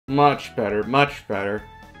Much better, much better.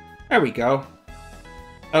 There we go.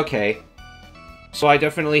 Okay. So I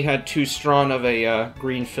definitely had too strong of a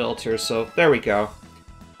green filter, so there we go.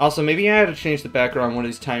 Also, maybe I had to change the background one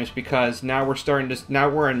of these times because now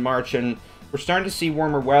we're in March and we're starting to see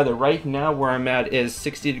warmer weather. Right now where I'm at is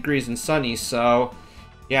 60 degrees and sunny, so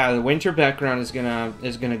yeah, the winter background is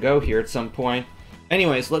gonna go here at some point.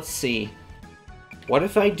 Anyways, let's see. What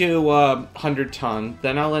if I do 100 ton?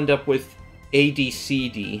 Then I'll end up with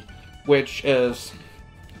ADCD, which is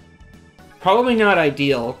probably not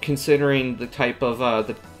ideal considering the type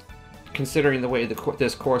of considering the way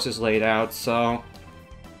this course is laid out. So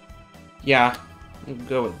yeah, we'll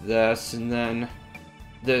go with this, and then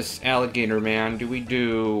this alligator man. Do we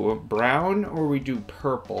do brown or we do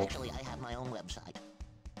purple? Actually, I have my own website.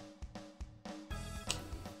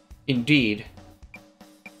 Indeed.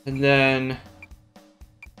 And then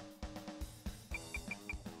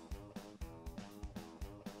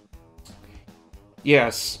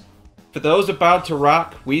yes, for those about to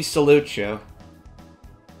rock, we salute you.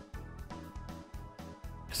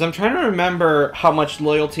 Because I'm trying to remember how much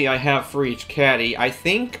loyalty I have for each caddy. I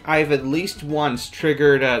think I've at least once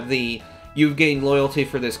triggered the you've gained loyalty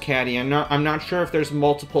for this caddy. I'm not sure if there's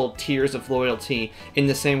multiple tiers of loyalty in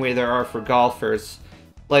the same way there are for golfers.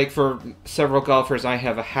 Like for several golfers I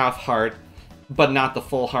have a half heart, but not the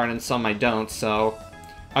full heart, and some I don't, so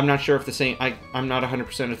I'm not sure if the same I'm not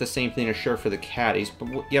 100% if the same thing is sure for the caddies,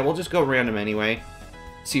 but yeah, we'll just go random anyway.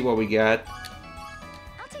 See what we get.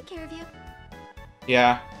 I'll take care of you.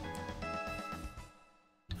 Yeah.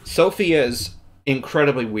 Sophie is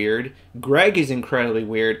incredibly weird. Greg is incredibly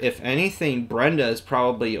weird. If anything, Brenda is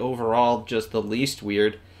probably overall just the least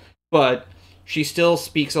weird. But she still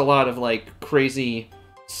speaks a lot of, like, crazy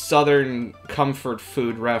southern comfort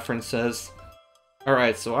food references.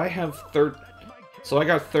 Alright, so I have I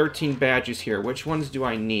got 13 badges here. Which ones do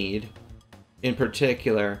I need in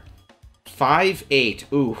particular? 5, 8.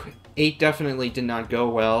 Ooh, 8 definitely did not go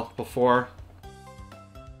well before.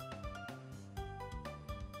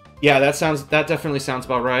 Yeah, that definitely sounds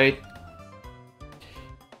about right.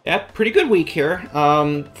 Yeah, pretty good week here.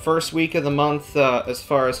 First week of the month as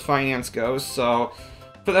far as finance goes. So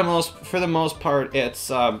for the most part, it's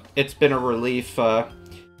been a relief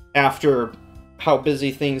after how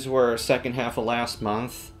busy things were second half of last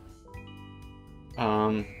month.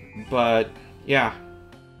 But yeah,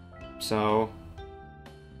 so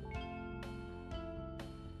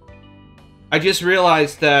I just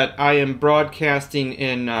realized that I am broadcasting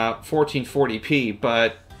in 1440p,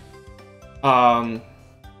 but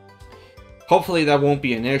hopefully that won't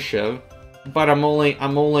be an issue. But I'm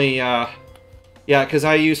only yeah, because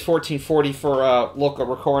I use 1440 for local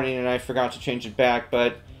recording and I forgot to change it back,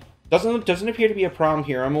 but doesn't appear to be a problem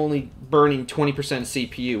here. I'm only burning 20%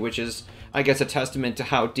 CPU, which is, I guess, a testament to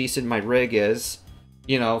how decent my rig is.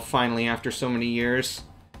 You know, finally after so many years.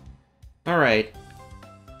 All right.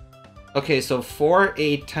 Okay, so 4,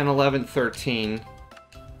 8, 10, 11, 13.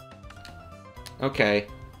 Okay.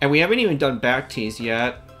 And we haven't even done back tees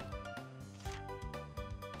yet.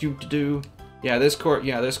 Yeah, this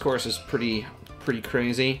course is pretty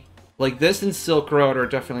crazy. Like, this and Silk Road are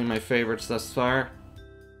definitely my favorites thus far.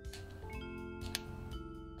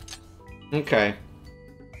 Okay.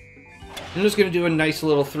 I'm just gonna do a nice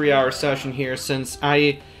little 3-hour session here since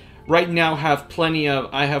I right now have plenty of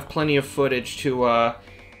footage to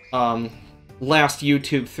last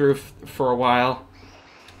YouTube through for a while.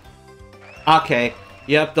 Okay,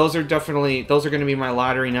 yep, those are going to be my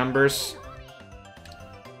lottery numbers.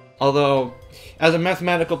 Although, as a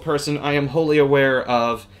mathematical person, I am wholly aware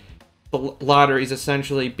of the lotteries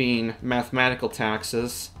essentially being mathematical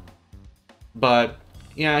taxes. But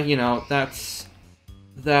yeah, you know, that's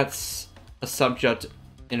a subject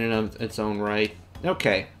in and of its own right.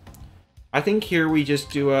 Okay. I think here we just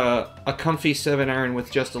do a comfy 7-iron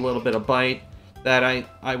with just a little bit of bite that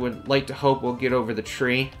I would like to hope will get over the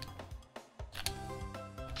tree.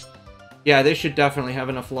 Yeah, this should definitely have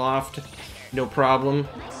enough loft. No problem.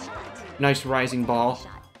 Nice rising ball.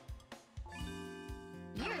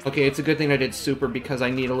 Okay, it's a good thing I did super because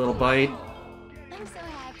I need a little bite. I'm so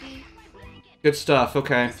happy. Good stuff,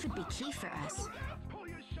 okay. This would be key for us.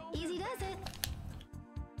 Easy does it.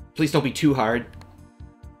 Please don't be too hard.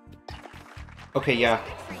 Okay, yeah.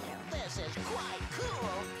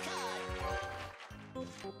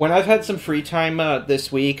 When I've had some free time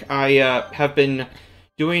this week, I have been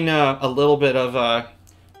doing a little bit of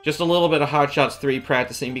just a little bit of Hot Shots 3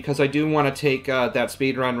 practicing because I do want to take that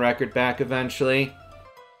speedrun record back eventually.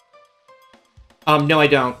 No, I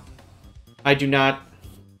don't. I do not.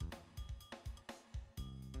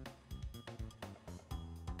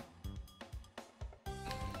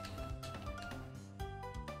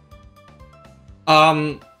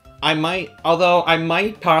 I might, although I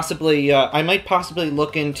might possibly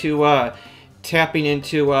look into tapping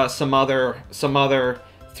into some other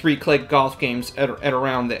 3-click golf games at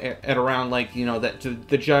around like, you know,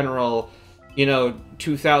 the general, you know,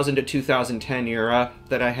 2000 to 2010 era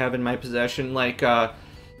that I have in my possession. Like, I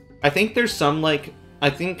think there's some, like, I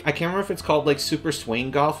can't remember if it's called like Super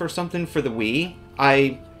Swing Golf or something for the Wii.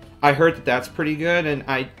 I heard that that's pretty good, and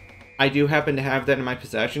I do happen to have that in my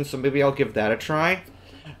possession, so maybe I'll give that a try.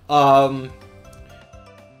 I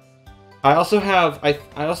also have, I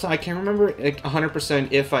can't remember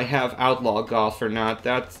 100% if I have Outlaw Golf or not.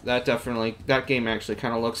 That game actually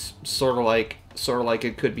kind of looks sort of like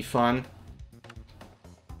it could be fun.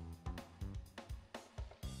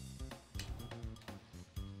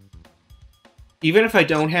 Even if I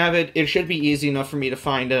don't have it, it should be easy enough for me to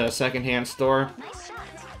find a secondhand store. Nice shot.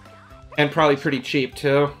 And probably pretty cheap,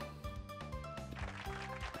 too.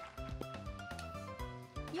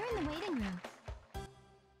 You're in the waiting room.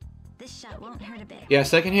 This shot won't hurt a bit. Yeah,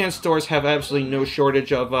 secondhand stores have absolutely no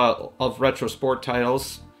shortage of retro sport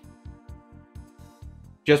titles.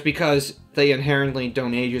 Just because they inherently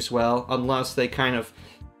don't age as well, unless they kind of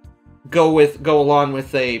go along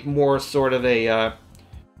with a more sort of a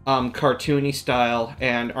cartoony style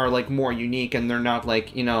and are like more unique, and they're not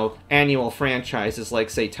like, you know, annual franchises like,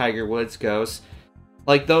 say, Tiger Woods goes.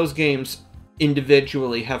 Like, those games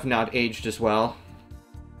individually have not aged as well.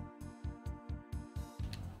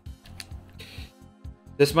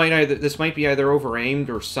 This might be either over-aimed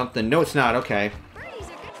or something. No, it's not. Okay. Birdies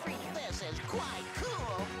are good for you. This is quite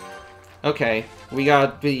cool. Okay, we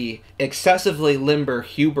got the excessively limber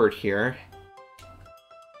Hubert here.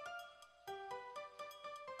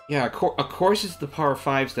 Yeah, of course it's the par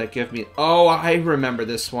 5s that give me... Oh, I remember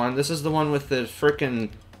this one. This is the one with the frickin'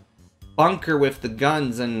 bunker with the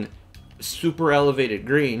guns and super elevated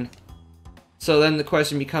green. So then the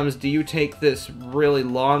question becomes, do you take this really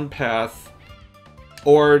long path,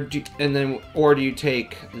 or do you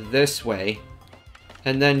take this way,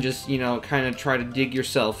 and then just, you know, kind of try to dig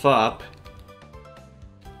yourself up?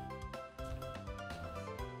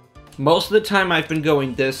 Most of the time I've been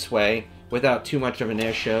going this way without too much of an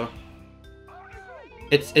issue.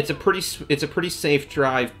 It's a pretty safe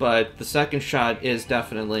drive, but the second shot is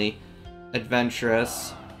definitely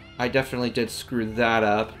adventurous. I definitely did screw that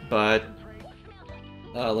up, but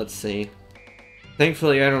let's see.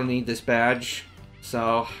 Thankfully I don't need this badge,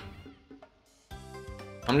 so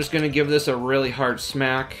I'm just gonna give this a really hard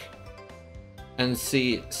smack and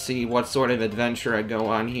see what sort of adventure I go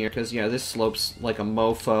on here, because yeah, this slopes like a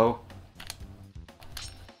mofo.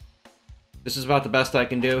 This is about the best I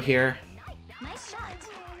can do here. Nice shot.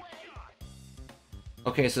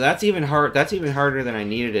 Okay, so that's even harder than I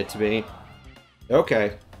needed it to be.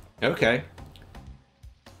 Okay. Okay.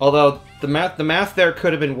 Although the math there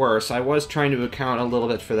could have been worse. I was trying to account a little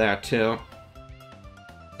bit for that too.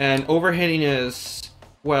 And overhitting is,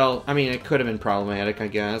 well, I mean, it could have been problematic, I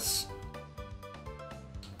guess.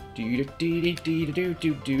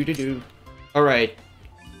 Alright.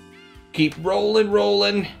 Keep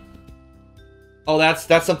rolling. Oh,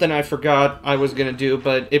 that's something I forgot I was gonna do,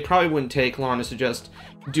 but it probably wouldn't take long to just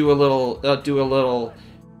do a little,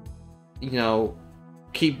 you know,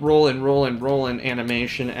 keep rolling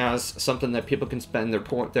animation as something that people can spend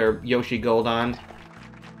their Yoshi Gold on.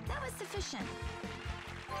 That was sufficient.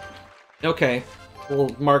 Okay,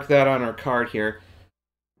 we'll mark that on our card here.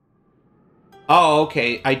 Oh,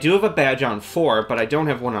 okay, I do have a badge on 4, but I don't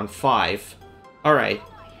have one on 5. Alright.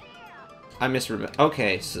 I misremembered.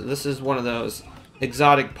 Okay, so this is one of those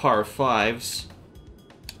exotic par 5s.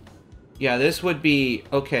 Yeah, this would be...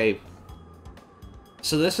 Okay.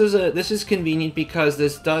 So this is convenient because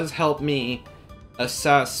this does help me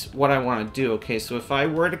assess what I want to do. Okay, so if I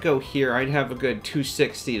were to go here, I'd have a good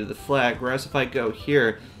 260 to the flag, whereas if I go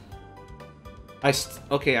here...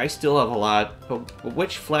 Okay, I still have a lot, but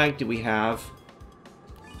which flag do we have?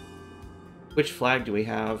 Which flag do we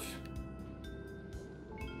have?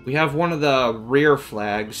 We have one of the rear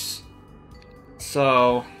flags.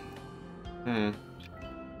 So...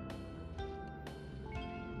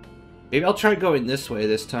 Maybe I'll try going this way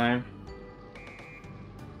this time.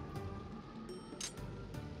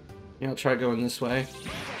 Yeah, I'll try going this way.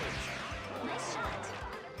 Nice shot.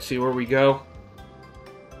 See where we go.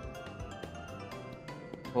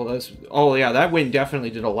 Well, oh yeah, that wind definitely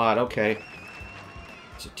did a lot. Okay.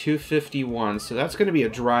 It's a 251, so that's going to be a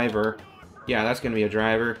driver. Yeah, that's going to be a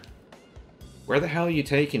driver. Where the hell are you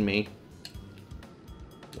taking me?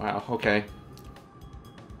 Wow, okay.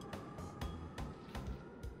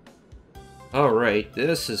 Alright,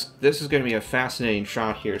 this is going to be a fascinating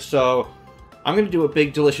shot here. So, I'm going to do a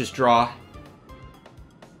big delicious draw.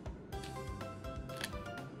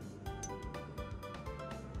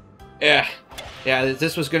 Yeah. Yeah,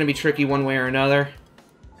 this was going to be tricky one way or another.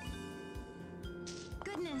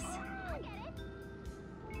 Goodness.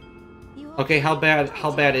 You Okay, how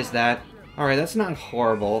bad is that? Alright, that's not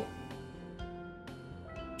horrible.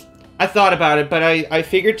 I thought about it, but I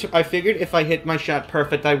figured if I hit my shot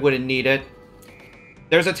perfect, I wouldn't need it.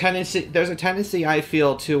 There's a tendency I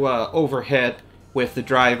feel to overhit with the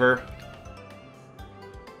driver.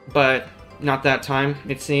 But not that time,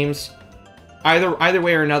 it seems. Either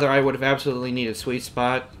way or another, I would have absolutely needed sweet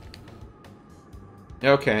spot.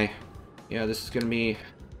 Okay. Yeah, this is gonna be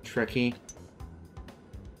tricky.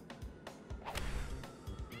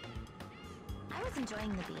 I was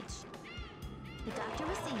enjoying the beach. The doctor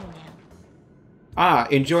will see you now. Ah,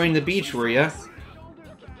 enjoying the beach, were ya?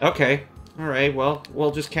 Okay. Alright, well,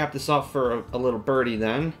 we'll just cap this off for a little birdie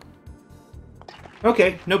then.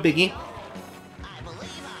 Okay, no biggie. I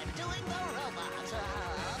believe I'm doing the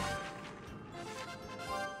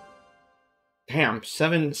robot. Damn,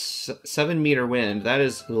 7 meter wind. That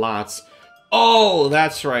is lots. Oh,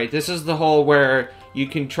 that's right. This is the hole where you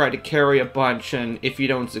can try to carry a bunch, and if you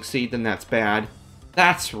don't succeed, then that's bad.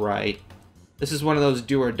 That's right. This is one of those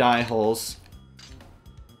do or die holes.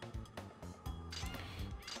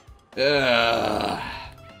 Ugh.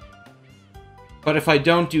 But if I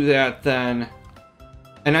don't do that, then...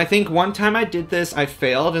 And I think one time I did this, I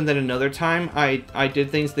failed, and then another time I did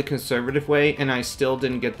things the conservative way, and I still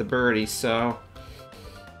didn't get the birdie, so...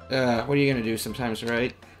 what are you gonna do sometimes,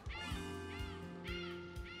 right?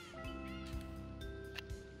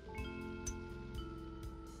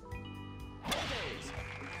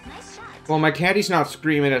 Nice shot. Well, my caddy's not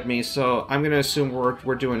screaming at me, so I'm gonna assume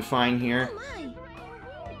we're doing fine here. Oh my.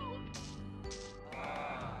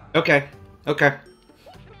 Okay, okay.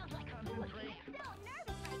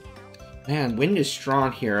 Man, wind is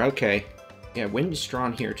strong here, okay. Yeah, wind is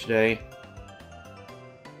strong here today.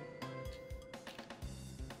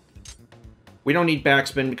 We don't need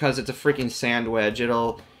backspin because it's a freaking sand wedge.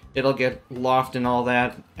 It'll get loft and all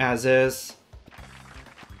that as is.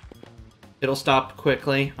 It'll stop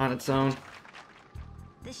quickly on its own.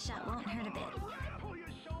 This shot won't hurt a bit.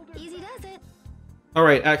 Easy does it.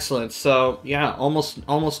 Alright, excellent. So, yeah,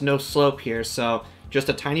 almost no slope here. So, just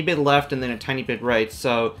a tiny bit left and then a tiny bit right.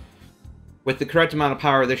 So, with the correct amount of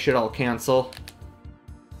power, this should all cancel.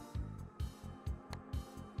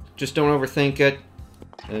 Just don't overthink it.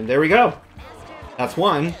 And there we go. That's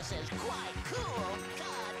one. This is quite cool.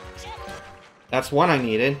 God, That's one I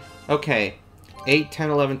needed. Okay. 8, 10,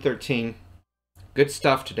 11, 13. Good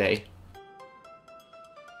stuff today.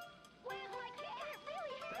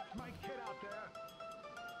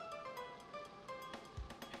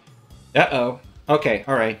 Uh-oh. Okay,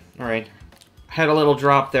 alright, alright. Had a little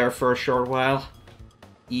drop there for a short while.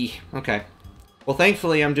 Okay. Well,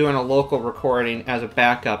 thankfully I'm doing a local recording as a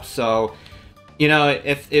backup, so... You know,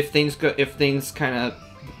 if things kind of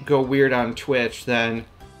go weird on Twitch, then...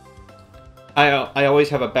 I always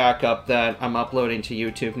have a backup that I'm uploading to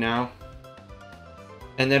YouTube now.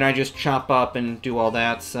 And then I just chop up and do all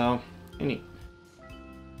that, so...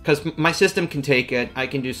 Because my system can take it. I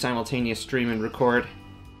can do simultaneous stream and record.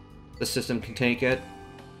 The system can take it.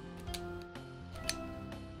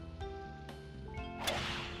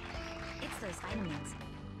 It's those vitamins.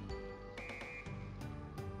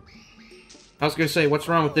 I was gonna say, what's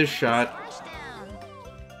wrong with this shot? Splashdown.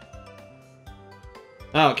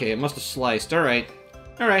 Oh, okay, it must have sliced. Alright.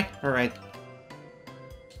 Alright, alright.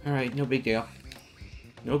 Alright, no big deal.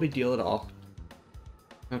 No big deal at all.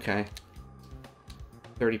 Okay.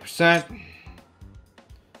 30%.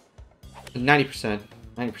 90%.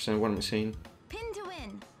 90%, what am I saying? Pin to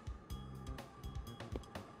win.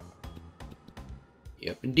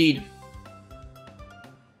 Yep, indeed.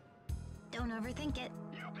 Don't overthink it.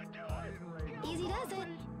 Easy does it.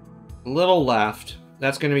 A little left.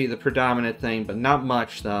 That's going to be the predominant thing, but not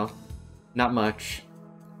much, though. Not much.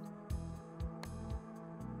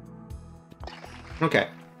 Okay.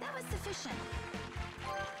 That was sufficient.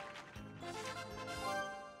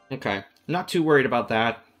 Okay. Not too worried about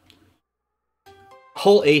that.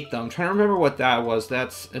 Hole 8, though. I'm trying to remember what that was.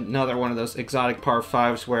 That's another one of those exotic par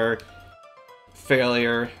 5s where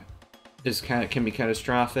failure is can be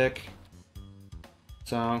catastrophic.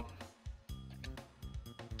 So...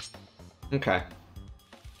 Okay.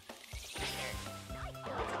 That's a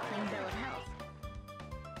clean bill of health.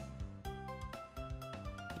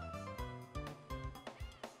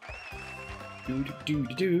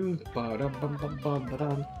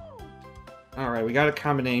 Alright, we got a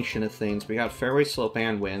combination of things. We got fairway slope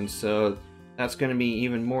and wind, so that's going to be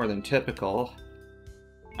even more than typical.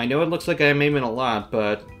 I know it looks like I'm aiming a lot,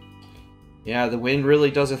 but yeah, the wind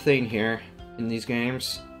really does a thing here in these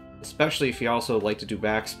games. Especially if you also like to do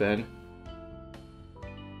backspin.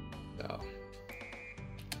 So.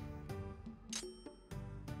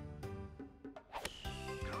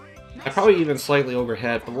 I probably even slightly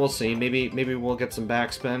overhead, but we'll see. Maybe we'll get some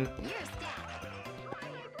backspin. You're a stat.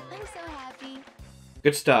 I'm so happy.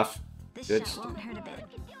 Good stuff. This Good shot won't hurt a bit.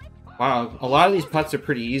 Wow, a lot of these putts are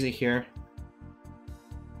pretty easy here.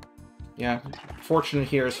 Yeah, fortunate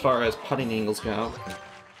here as far as putting angles go.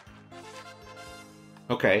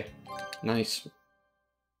 Okay, nice.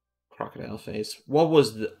 Crocodile face. What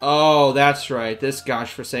was the... Oh, that's right. This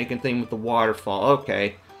gosh forsaken thing with the waterfall.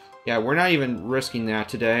 Okay. Yeah, we're not even risking that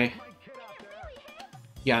today.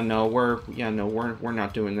 Yeah, no, we're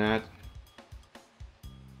not doing that.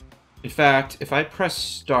 In fact, if I press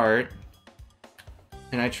start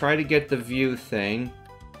and I try to get the view thing.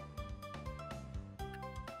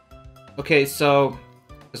 Okay, so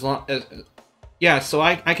as long as yeah, so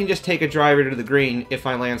I can just take a driver to the green if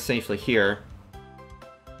I land safely here.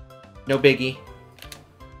 No biggie.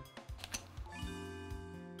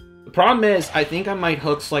 The problem is, I think I might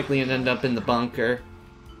hook slightly and end up in the bunker.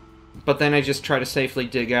 But then I just try to safely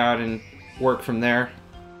dig out and work from there.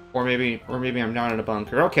 Or maybe I'm not in a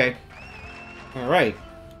bunker. Okay. Alright.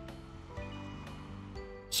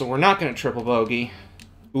 So we're not going to triple bogey.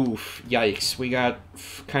 Oof, yikes. We got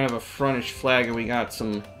kind of a frontage flag and we got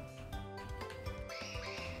some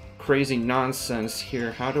crazy nonsense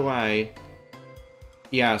here. How do I...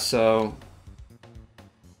 Yeah, so...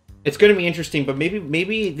 It's going to be interesting, but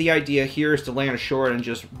maybe the idea here is to land short and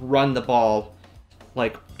just run the ball.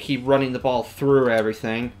 Like, keep running the ball through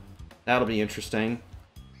everything. That'll be interesting.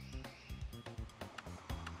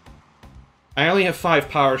 I only have 5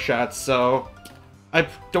 power shots, so I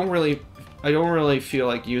don't really feel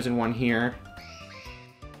like using one here.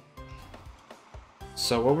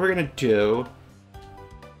 So what we're gonna do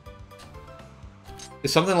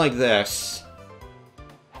is something like this.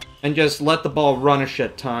 And just let the ball run a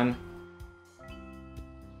shit ton.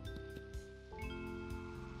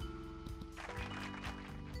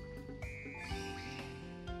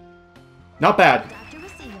 Not bad.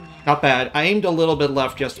 Not bad. I aimed a little bit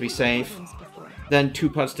left just to be safe. Then 2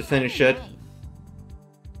 putts to finish it.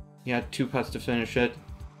 Yeah, 2 putts to finish it.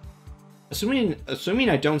 Assuming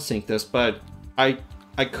I don't sink this, but I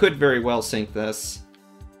could very well sink this.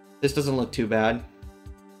 This doesn't look too bad.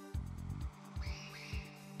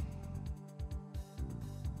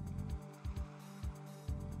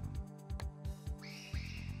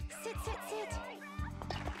 Sit, sit, sit.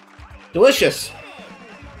 Delicious!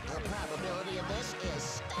 The probability of this is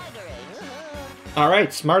staggering.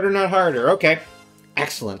 Alright, smarter not harder. Okay.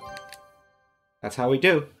 Excellent. That's how we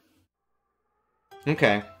do.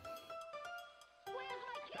 Okay.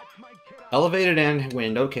 Elevated and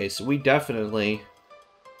wind. Okay, so we definitely...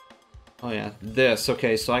 Oh yeah, this.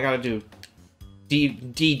 Okay, so I gotta do...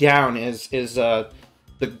 D down is the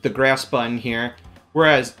grass button here.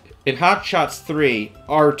 Whereas in Hot Shots 3,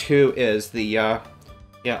 R2 is the... yeah,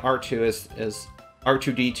 R2 is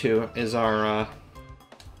R2D2 is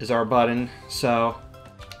our button. So...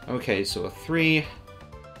 Okay, so a 3...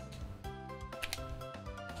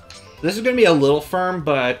 This is going to be a little firm,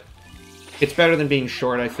 but it's better than being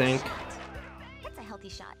short, I think. That's a healthy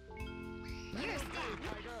shot. You're a stat.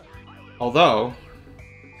 Although,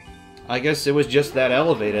 I guess it was just that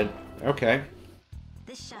elevated. Okay.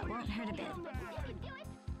 This shot won't hurt a bit.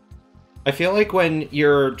 I feel like when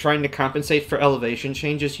you're trying to compensate for elevation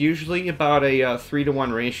changes, usually about a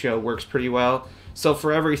 3-to-1 ratio works pretty well. So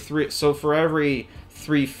for every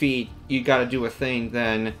 3 feet, you got to do a thing.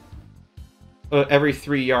 Then every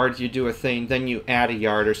 3 yards, you do a thing. Then you add a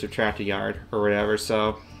yard or subtract a yard or whatever.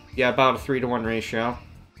 So yeah, about a 3-to-1 ratio.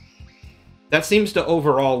 That seems to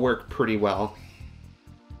overall work pretty well.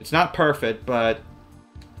 It's not perfect, but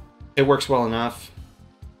it works well enough.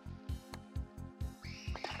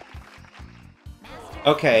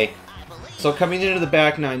 Okay, so coming into the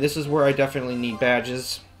back 9, this is where I definitely need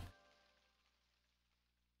badges.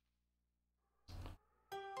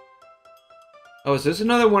 Oh, is this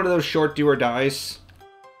another one of those short do-or-dies?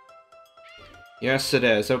 Yes, it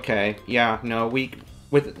is. Okay. Yeah, no,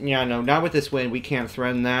 not with this win. We can't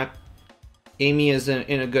threaten that. Amy is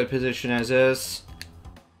in a good position as is.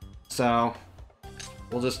 So,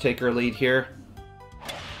 we'll just take her lead here.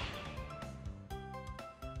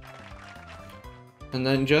 And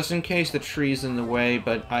then just in case the tree's in the way,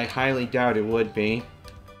 but I highly doubt it would be.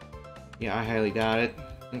 Yeah, I highly doubt it.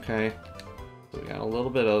 Okay. So we got a little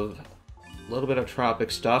bit of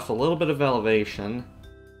tropic stuff, a little bit of elevation.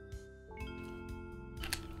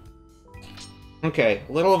 Okay,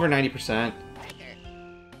 a little over 90%.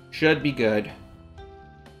 Should be good.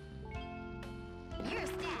 You're a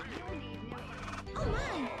stat.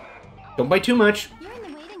 Don't bite too much. You're in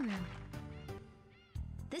the waiting room.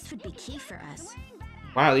 This would be key for us.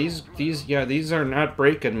 Wow, these are not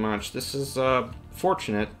breaking much. This is,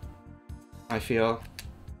 fortunate, I feel.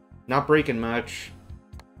 Not breaking much.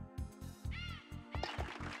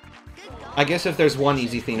 I guess if there's one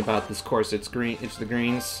easy thing about this course, it's the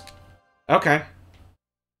greens. Okay.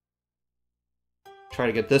 Try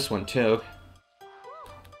to get this one, too.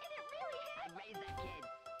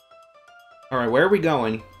 Alright, where are we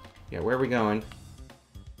going? Yeah, where are we going?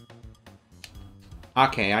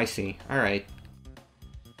 Okay, I see. Alright.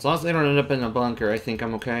 As long as they don't end up in a bunker, I think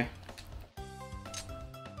I'm okay.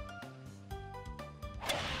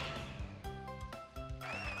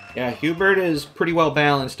 Yeah, Hubert is pretty well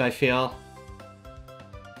balanced, I feel.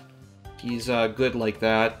 He's good like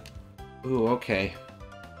that. Ooh, okay.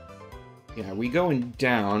 Yeah, we going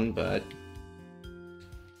down, but...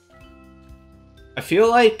 I feel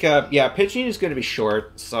like, yeah, pitching is going to be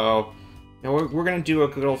short, so... You know, we're going to do a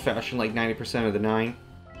good old-fashioned, like, 90% of the 9.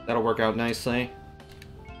 That'll work out nicely.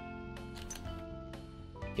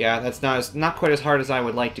 Yeah, that's not quite as hard as I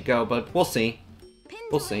would like to go, but we'll see.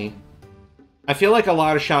 We'll see. I feel like a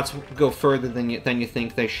lot of shots go further than you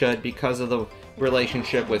think they should because of the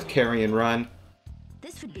relationship with carry and run.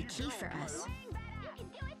 This would be key for us.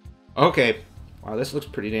 Okay. Wow, this looks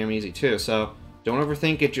pretty damn easy too, so don't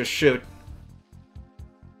overthink it, just shoot.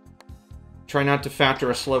 Try not to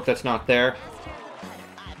factor a slope that's not there.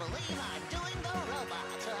 I believe I'm doing the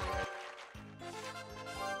robot.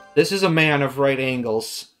 This is a man of right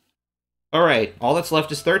angles. Alright, all that's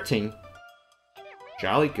left is 13.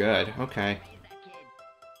 Jolly good, okay.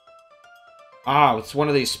 Ah, it's one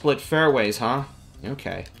of these split fairways, huh?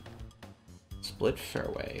 Okay. Split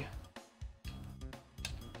fairway.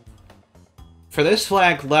 For this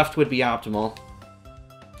flag, left would be optimal.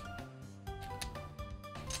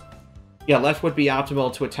 Yeah, left would be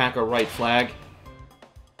optimal to attack a right flag.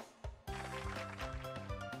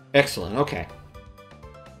 Excellent, okay.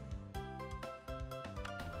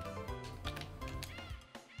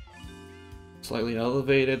 Slightly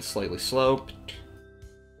elevated, slightly sloped.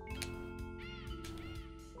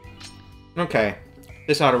 Okay.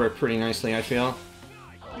 This ought to work pretty nicely, I feel.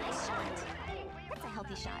 Nice shot. That's a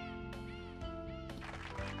healthy shot.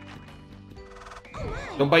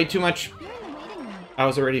 Don't bite too much. You're in the waiting room. I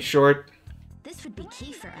was already short. This would be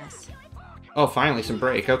key for us. Oh, finally, some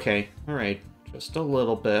break. Okay. Alright. Just a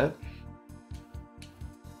little bit.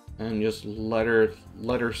 And just let her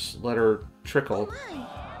trickle. Oh my.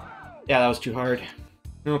 Yeah, that was too hard.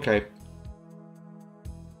 Okay.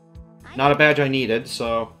 Not a badge I needed,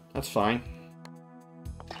 so that's fine.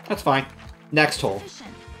 That's fine. Next hole. Efficient.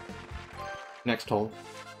 Next hole.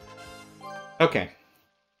 Okay.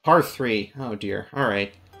 Par 3. Oh dear.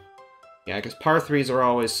 Alright. Yeah, because par 3s are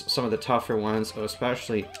always some of the tougher ones,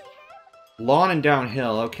 especially lawn and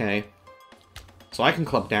downhill. Okay. So I can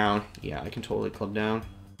club down. Yeah, I can totally club down.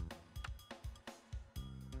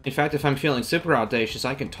 In fact, if I'm feeling super audacious,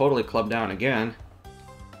 I can totally club down again.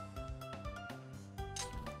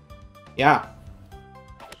 Yeah.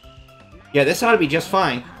 Yeah, this ought to be just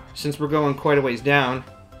fine, since we're going quite a ways down.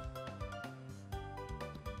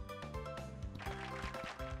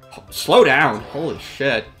 Slow down! Holy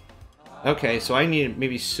shit. Okay, so I need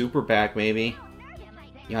maybe super back, maybe.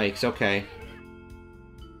 Yikes, okay.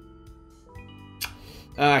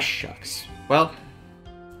 Ah, shucks. Well,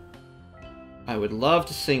 I would love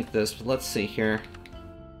to sink this, but let's see here.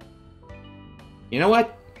 You know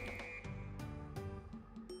what?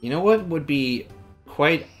 You know what would be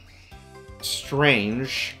quite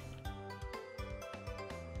strange?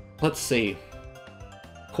 Let's see.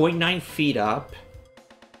 0.9 feet up.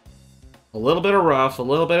 A little bit of rough, a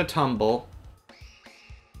little bit of tumble.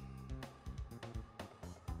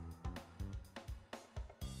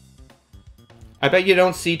 I bet you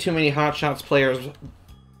don't see too many Hot Shots players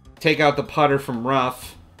take out the putter from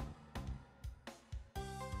rough.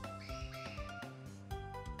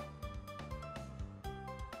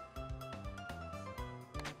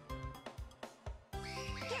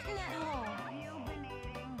 Get in that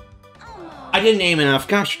hole. I didn't aim enough,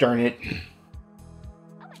 gosh darn it.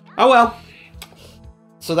 Oh well.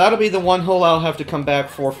 So that'll be the one hole I'll have to come back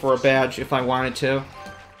for a badge if I wanted to.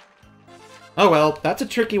 Oh well, that's a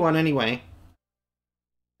tricky one anyway.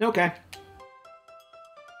 Okay.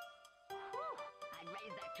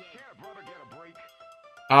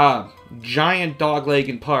 Giant dogleg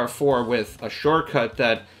in par 4 with a shortcut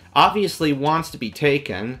that obviously wants to be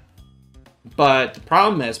taken. But the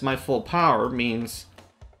problem is my full power means...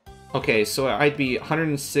 Okay, so I'd be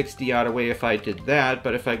 160 out of way if I did that,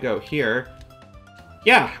 but if I go here...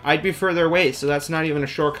 Yeah, I'd be further away, so that's not even a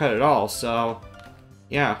shortcut at all, so...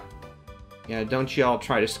 Yeah. Yeah, don't y'all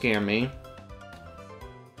try to scam me.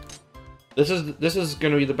 This is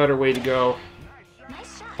gonna be the better way to go.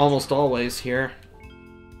 Nice shot. Almost always here.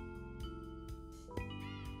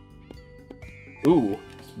 Ooh,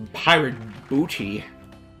 pirate booty.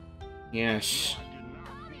 Yes.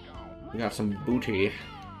 We got some booty.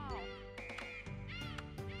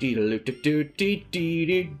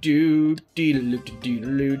 Dee-da-loo-doo-doo-dee-dee-doo-doo.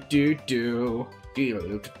 Dee-da-loo-doo-doo-doo-doo-doo.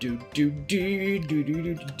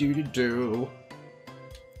 Dee-da-loo-doo-doo-doo-doo-doo-doo-doo.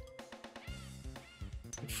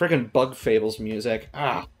 Friggin' Bug Fables music.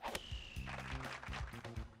 Ah.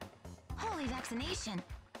 Holy vaccination.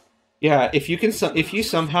 Yeah, if you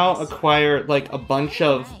somehow acquire like a bunch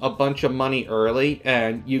of money early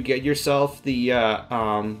and you get yourself the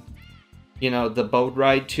you know, the boat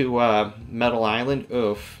ride to Metal Island,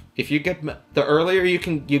 oof. If you get the earlier you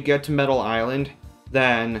get to Metal Island,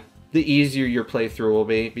 then the easier your playthrough will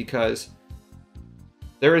be, because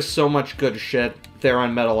there is so much good shit there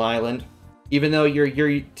on Metal Island. Even though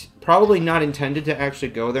you're probably not intended to actually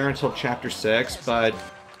go there until Chapter 6, but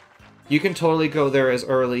you can totally go there as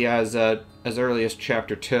early as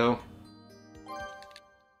Chapter 2.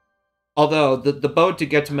 Although the boat to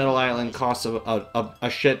get to Metal Island costs a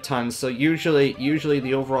shit ton, so usually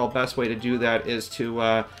the overall best way to do that is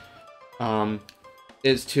to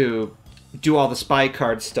do all the spy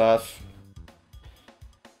card stuff,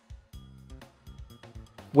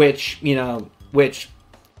 which you'll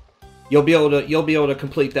be able to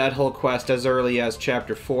complete that whole quest as early as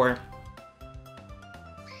Chapter 4.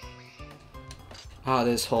 Ah,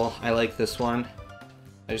 this hole. I like this one.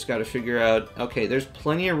 I just gotta figure out... Okay, there's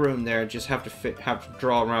plenty of room there. Just have to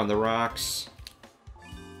draw around the rocks.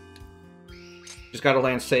 Just gotta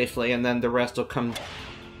land safely, and then the rest will come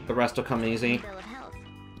easy. Bill of health.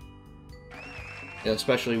 Yeah,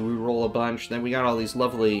 especially we roll a bunch. Then we got all these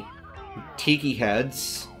lovely tiki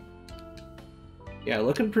heads. Yeah,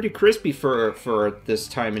 looking pretty crispy for this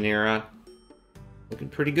time and era. Looking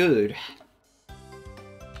pretty good.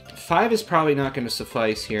 5 is probably not going to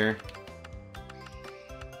suffice here.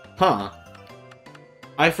 Huh.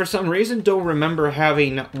 I, for some reason, don't remember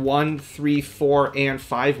having 1, 3, 4, and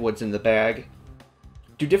 5 woods in the bag.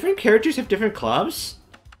 Do different characters have different clubs?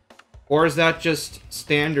 Or is that just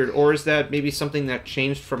standard? Or is that maybe something that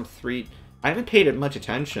changed from 3? I haven't paid it much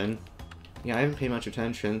attention. Yeah, I haven't paid much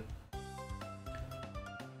attention.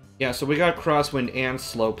 Yeah, so we got crosswind and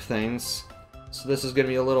slope things. So this is going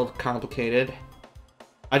to be a little complicated.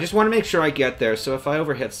 I just want to make sure I get there, so if I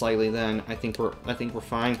overhit slightly, then I think we're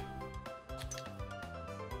fine.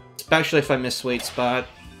 Especially if I miss sweet spot.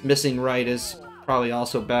 Missing right is probably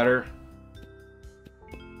also better.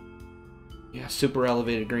 Yeah, super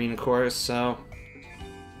elevated green, of course, so...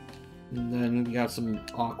 And then we got some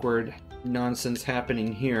awkward nonsense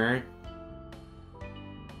happening here.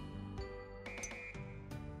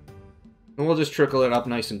 And we'll just trickle it up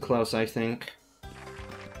nice and close, I think.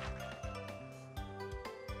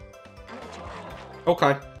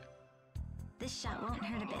 Okay. This shot won't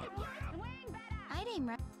hurt a bit. I'd aim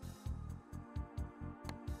right.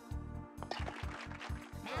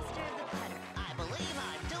 Master of the putter. I believe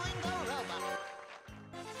I'm doing the robot.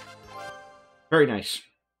 Very nice.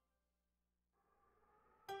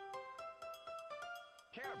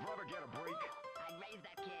 Can a brother get a break? I'd raise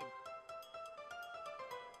that kid.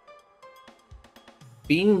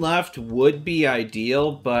 Being left would be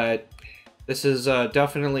ideal, but this is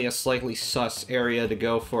definitely a slightly sus area to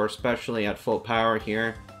go for, especially at full power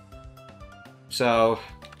here. So,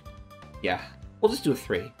 yeah, we'll just do a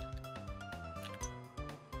 3.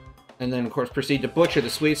 And then, of course, proceed to butcher the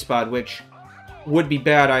sweet spot, which would be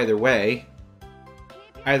bad either way.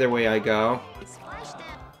 Either way I go. Splash down.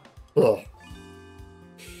 Ugh.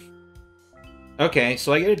 Okay,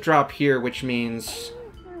 so I get a drop here, which means...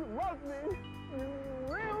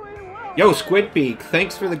 Yo, Squidbeak,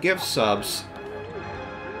 thanks for the gift subs.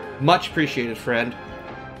 Much appreciated, friend.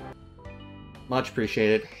 Much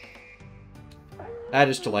appreciated. That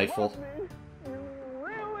is delightful.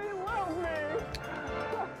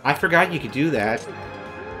 I forgot you could do that.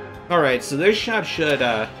 Alright, so this shot should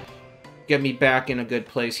get me back in a good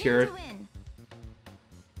place here. Win.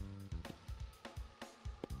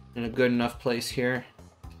 In a good enough place here.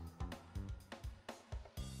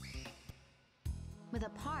 With a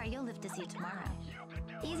par, you'll live to see tomorrow.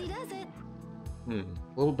 Easy does it. A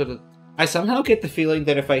little bit of... I somehow get the feeling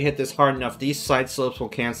that if I hit this hard enough, these side slopes will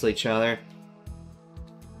cancel each other.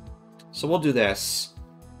 So we'll do this.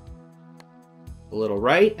 A little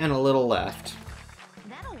right and a little left.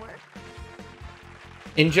 That'll work.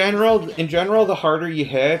 In general, the harder you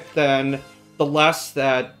hit, then the less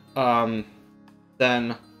that, then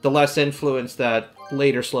the less influence that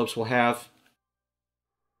later slopes will have.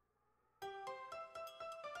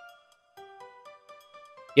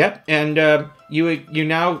 Yep, and you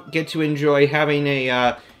now get to enjoy having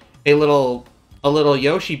a little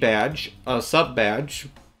Yoshi badge, a sub badge,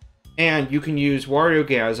 and you can use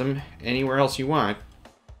Wariogasm anywhere else you want.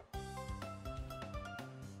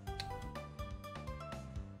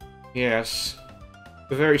 Yes,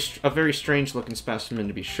 a very strange looking specimen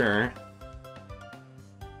to be sure.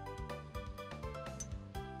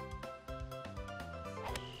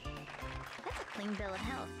 That's a clean bill of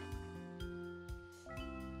health.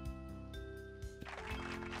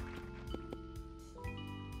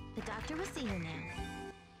 The doctor will see you now.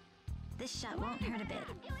 This shot won't hurt a bit.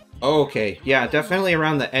 Okay, yeah, definitely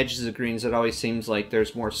around the edges of greens it always seems like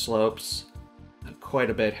there's more slopes. Quite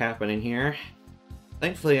a bit happening here.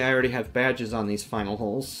 Thankfully I already have badges on these final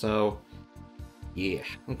holes, so... yeah,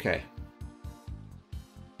 okay.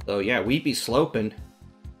 So yeah, we'd be sloping.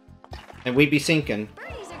 And we'd be sinking.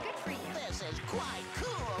 Birdies are good for you. This is quite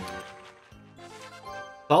cool.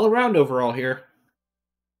 All around overall here.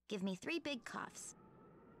 Give me 3 big coughs.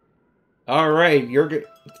 Alright, you're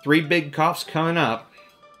 3 big coughs coming up.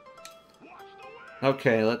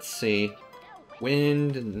 Okay, let's see.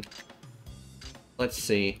 Wind and... let's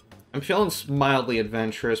see. I'm feeling mildly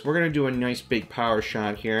adventurous. We're gonna do a nice big power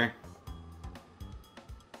shot here.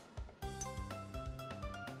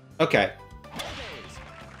 Okay.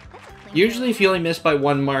 Usually if you only miss by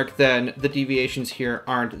 1 mark, then the deviations here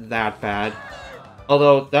aren't that bad.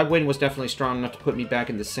 Although, that wind was definitely strong enough to put me back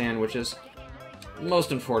in the sand, which is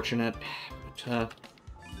most unfortunate. But,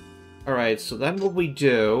 alright, so then what we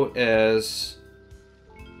do is...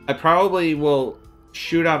 I probably will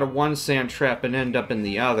shoot out of one sand trap and end up in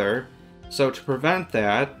the other. So to prevent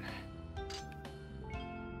that,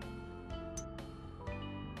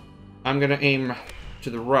 I'm gonna aim to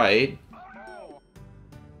the right.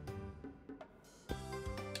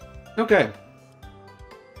 Okay.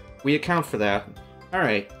 We account for that.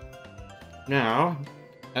 Alright. Now,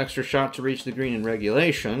 extra shot to reach the green in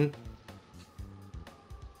regulation.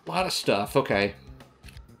 A lot of stuff, okay.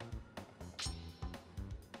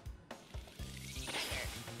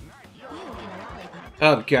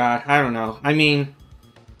 Oh god, I don't know. I mean,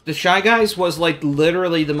 the Shy Guys was like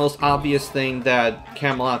literally the most obvious thing that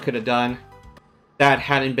Camelot could have done that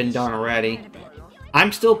hadn't been done already.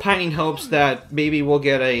 I'm still pining hopes that maybe we'll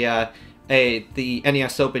get the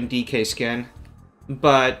NES Open DK skin,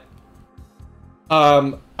 but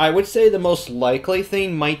I would say the most likely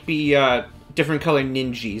thing might be different color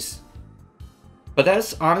ninjas. But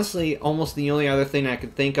that's honestly almost the only other thing I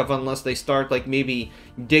could think of, unless they start like maybe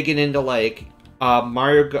digging into like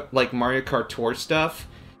Mario Kart Tour stuff.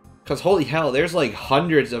 Because holy hell, there's like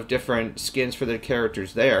hundreds of different skins for the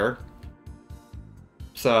characters there.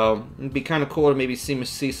 So it'd be kind of cool to maybe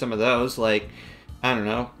see some of those. Like, I don't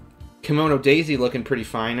know, Kimono Daisy looking pretty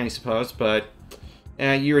fine, I suppose. But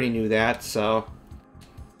you already knew that, so.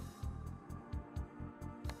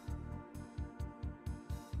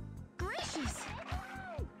 Gracious.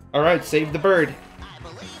 All right, save the bird. I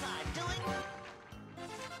believe I'm doing...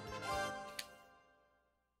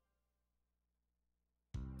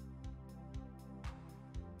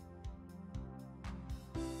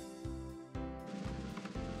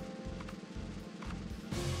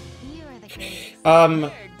 You are the greatest.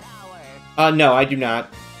 Nerd power. No, I do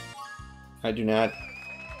not. I do not.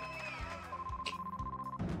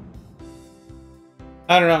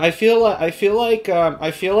 I don't know. I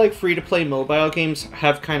feel like free-to-play mobile games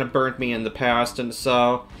have kind of burnt me in the past, and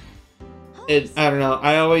so I don't know.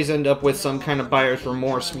 I always end up with some kind of buyer's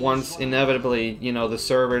remorse once inevitably, you know, the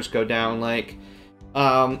servers go down. Like,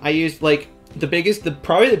 I used like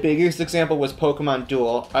probably the biggest example was Pokemon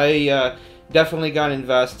Duel. I definitely got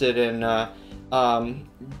invested in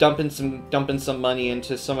dumping some money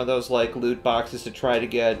into some of those like loot boxes to try to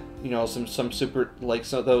get, you know, some super like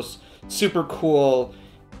some of those super cool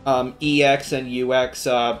EX and UX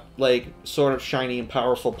like sort of shiny and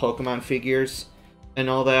powerful Pokemon figures and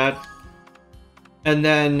all that. And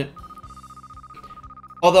then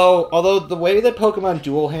although the way that Pokemon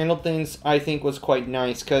Duel handled things I think was quite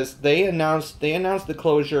nice, because they announced the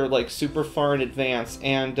closure like super far in advance,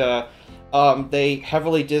 and they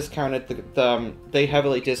heavily discounted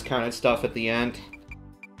stuff at the end.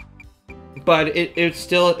 But it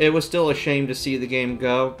was still a shame to see the game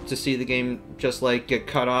go, to see the game just like get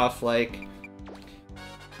cut off, like.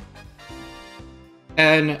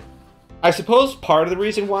 And I suppose part of the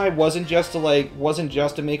reason why wasn't just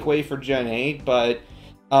to make way for Gen 8, but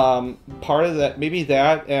part of that, maybe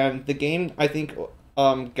that, and the game I think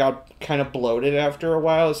got kind of bloated after a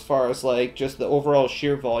while as far as like just the overall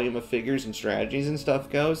sheer volume of figures and strategies and stuff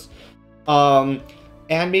goes.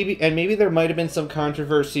 And maybe there might have been some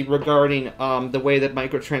controversy regarding the way that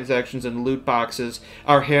microtransactions and loot boxes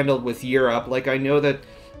are handled with Europe. Like, I know that,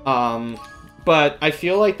 but I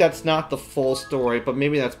feel like that's not the full story, but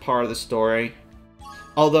maybe that's part of the story.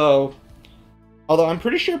 Although I'm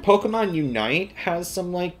pretty sure Pokemon Unite has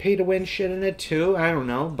some, like, pay-to-win shit in it, too. I don't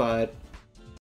know, but